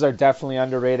 defenses are definitely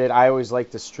underrated. I always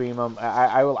like to stream them.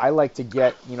 I like to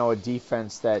get a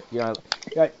defense that Dave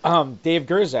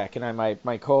Gerzak and I,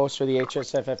 my co-host for the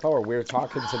HSFF Hour, we were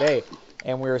talking today,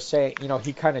 and we were saying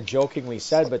he kind of jokingly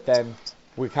said, but then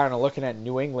we're kind of looking at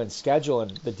New England's schedule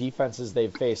and the defenses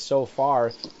they've faced so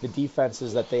far, the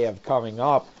defenses that they have coming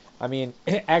up. I mean,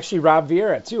 actually Rob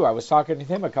Vieira too. I was talking to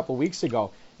him a couple weeks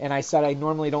ago. And I said I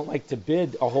normally don't like to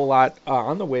bid a whole lot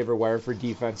on the waiver wire for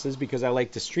defenses because I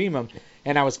like to stream them.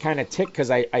 And I was kind of ticked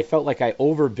because I felt like I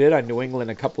overbid on New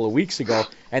England a couple of weeks ago,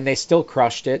 and they still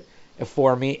crushed it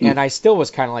for me. And I still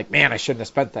was kind of like, man, I shouldn't have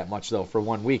spent that much, though, for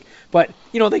 1 week. But,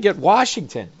 they get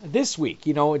Washington this week.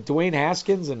 Dwayne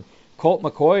Haskins and Colt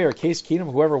McCoy or Case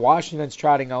Keenum, whoever Washington's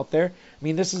trotting out there. I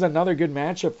mean, this is another good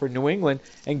matchup for New England.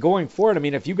 And going forward, I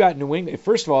mean, if you got New England,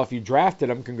 first of all, if you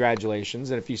drafted them, congratulations.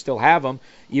 And if you still have them,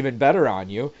 even better on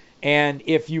you. And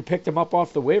if you picked them up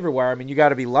off the waiver wire, I mean, you got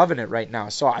to be loving it right now.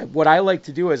 So what I like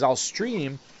to do is I'll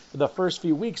stream the first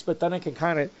few weeks, but then I can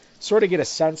kind of sort of get a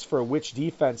sense for which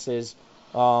defenses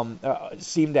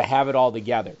seem to have it all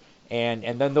together.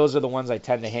 And then those are the ones I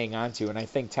tend to hang on to. And I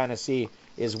think Tennessee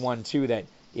is one, too, that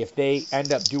if they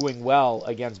end up doing well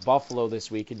against Buffalo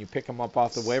this week and you pick them up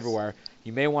off the waiver wire,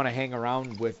 you may want to hang on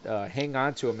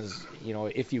to them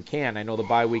if you can. I know the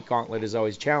bye week gauntlet is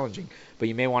always challenging, but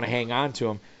you may want to hang on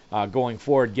to them going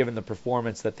forward given the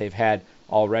performance that they've had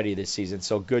already this season.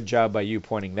 So good job by you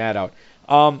pointing that out.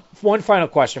 One final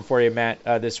question for you, Matt,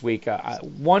 this week.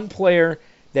 One player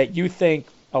that you think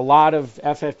a lot of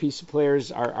FFPC players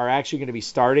are actually going to be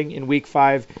starting in Week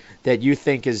 5 that you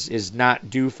think is not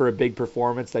due for a big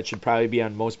performance that should probably be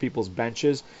on most people's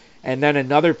benches. And then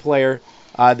another player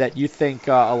that you think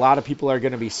a lot of people are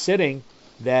going to be sitting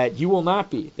that you will not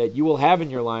be, that you will have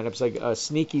in your lineups, like a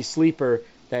sneaky sleeper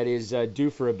that is due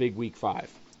for a big Week 5?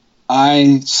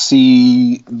 I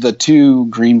see the two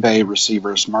Green Bay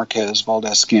receivers, Marquez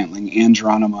Valdes-Scantling and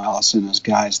Geronimo Allison, as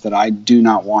guys that I do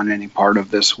not want any part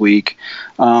of this week.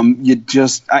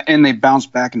 And they bounce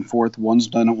back and forth. One's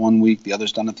done it one week, the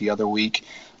other's done it the other week.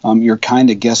 You're kind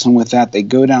of guessing with that. They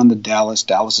go down to Dallas.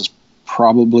 Dallas is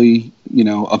probably,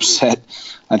 upset.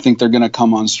 I think they're going to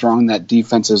come on strong. That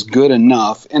defense is good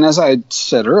enough. And as I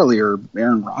said earlier,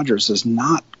 Aaron Rodgers has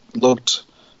not looked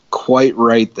quite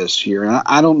right this year. And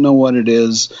I don't know what it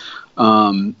is.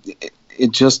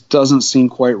 It just doesn't seem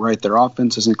quite right. Their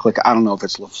offense isn't clicking. I don't know if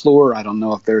it's LaFleur. I don't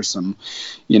know if there's some,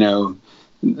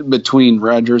 between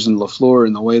Rodgers and LaFleur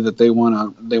and the way that they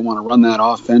want to run that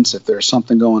offense, if there's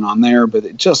something going on there. But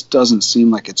it just doesn't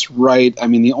seem like it's right. I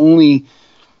mean, the only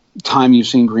time you've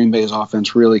seen Green Bay's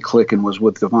offense really clicking was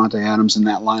with Davante Adams in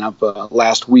that lineup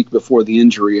last week before the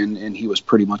injury, and he was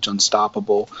pretty much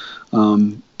unstoppable.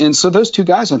 And so those two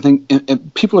guys, I think,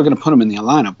 and people are going to put them in the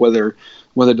lineup, whether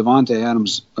Davante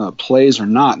Adams plays or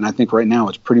not. And I think right now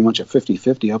it's pretty much a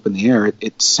 50-50 up in the air.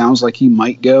 It sounds like he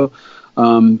might go.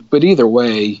 But either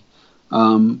way,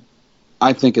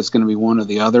 I think it's going to be one or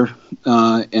the other.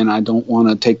 And I don't want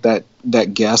to take that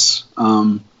guess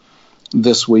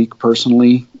this week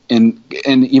personally. And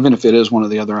even if it is one or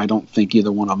the other, I don't think either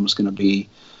one of them is going to be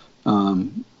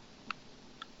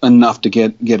enough to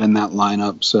get in that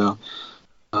lineup. So,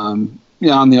 on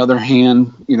the other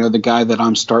hand, the guy that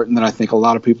I'm starting that I think a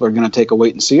lot of people are going to take a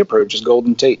wait and see approach is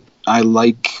Golden Tate. I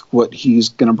like what he's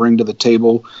going to bring to the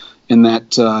table in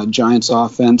that Giants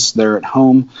offense. They're at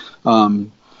home.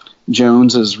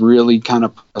 Jones is really kind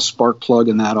of a spark plug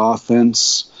in that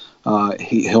offense.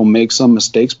 He'll make some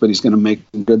mistakes, but he's going to make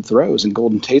good throws. And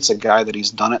Golden Tate's a guy that he's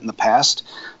done it in the past.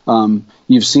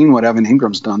 You've seen what Evan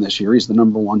Ingram's done this year. He's the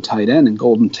number one tight end, and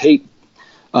Golden Tate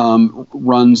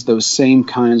runs those same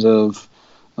kinds of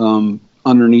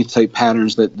underneath type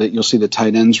patterns that you'll see the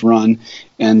tight ends run.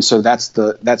 And so that's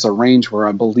a range where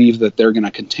I believe that they're going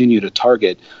to continue to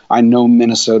target. I know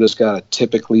Minnesota's got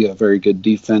typically a very good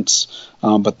defense,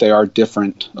 but they are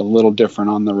a little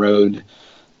different on the road.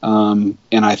 And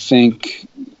I think,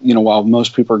 while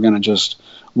most people are going to just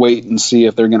wait and see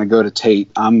if they're going to go to Tate,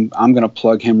 I'm going to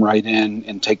plug him right in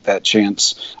and take that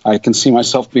chance. I can see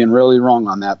myself being really wrong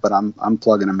on that, but I'm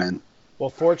plugging him in. Well,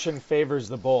 fortune favors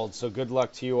the bold, so good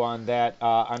luck to you on that.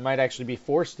 I might actually be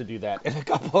forced to do that in a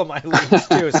couple of my leagues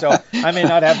too, so I may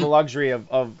not have the luxury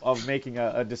of making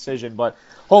a decision, but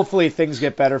hopefully things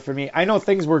get better for me. I know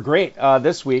things were great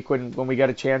this week when we got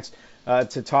a chance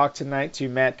to talk tonight to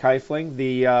Matt Keifling,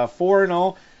 the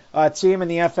 4-0 team in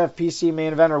the FFPC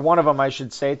main event, or one of them, I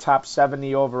should say, top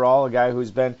 70 overall, a guy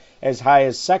who's been as high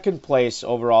as second place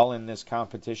overall in this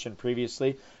competition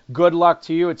previously. Good luck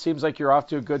to you. It seems like you're off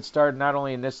to a good start, not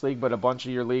only in this league, but a bunch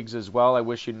of your leagues as well. I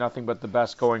wish you nothing but the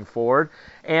best going forward.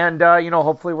 And,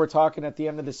 hopefully we're talking at the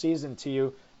end of the season to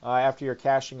you after you're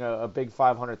cashing a big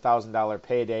 $500,000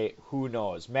 payday. Who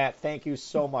knows? Matt, thank you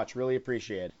so much. Really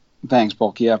appreciate it. Thanks,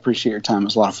 Bulky. I appreciate your time. It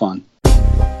was a lot of fun.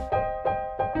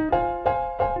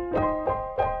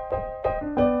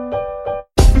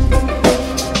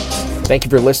 Thank you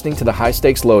for listening to the High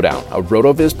Stakes Lowdown, a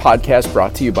RotoViz podcast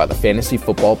brought to you by the Fantasy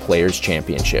Football Players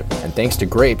Championship. And thanks to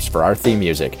Grapes for our theme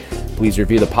music. Please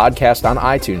review the podcast on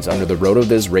iTunes under the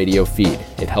RotoViz radio feed.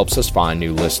 It helps us find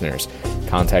new listeners.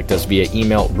 Contact us via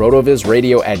email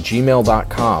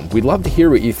rotovizradio@gmail.com. We'd love to hear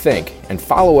what you think, and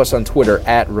follow us on Twitter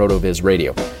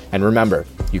 @RotoVizRadio. And remember,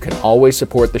 you can always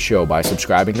support the show by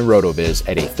subscribing to RotoViz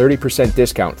at a 30%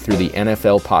 discount through the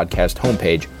NFL podcast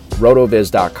homepage,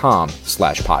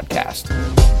 rotoviz.com/podcast.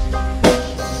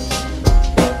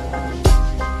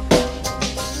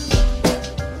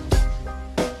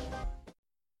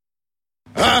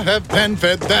 I have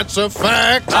PenFed, that's a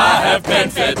fact. I have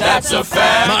PenFed, that's a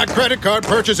fact. My credit card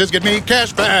purchases get me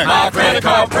cash back. My credit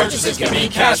card purchases get me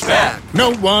cash back.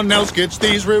 No one else gets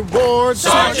these rewards.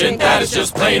 Sergeant, that is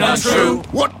just plain untrue.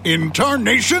 What in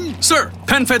tarnation? Sir,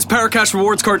 PenFed's Paracash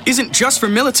Rewards card isn't just for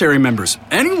military members.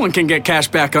 Anyone can get cash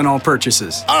back on all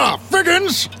purchases. Ah,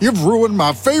 Figgins! You've ruined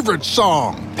my favorite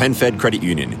song. PenFed Credit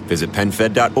Union. Visit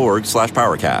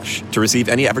PenFed.org/PowerCash. To receive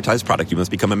any advertised product, you must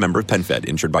become a member of PenFed,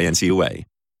 insured by NCUA.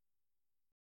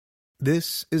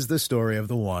 This is the story of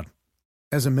the one.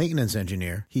 As a maintenance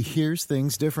engineer, he hears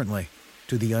things differently.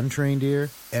 To the untrained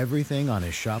ear, everything on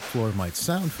his shop floor might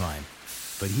sound fine,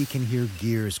 but he can hear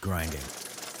gears grinding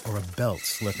or a belt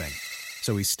slipping.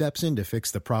 So he steps in to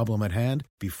fix the problem at hand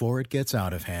before it gets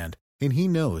out of hand. And he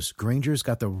knows Grainger's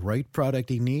got the right product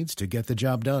he needs to get the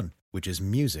job done, which is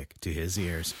music to his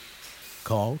ears.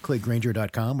 Call, click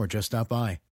Grainger.com, or just stop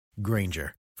by.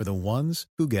 Grainger, for the ones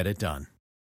who get it done.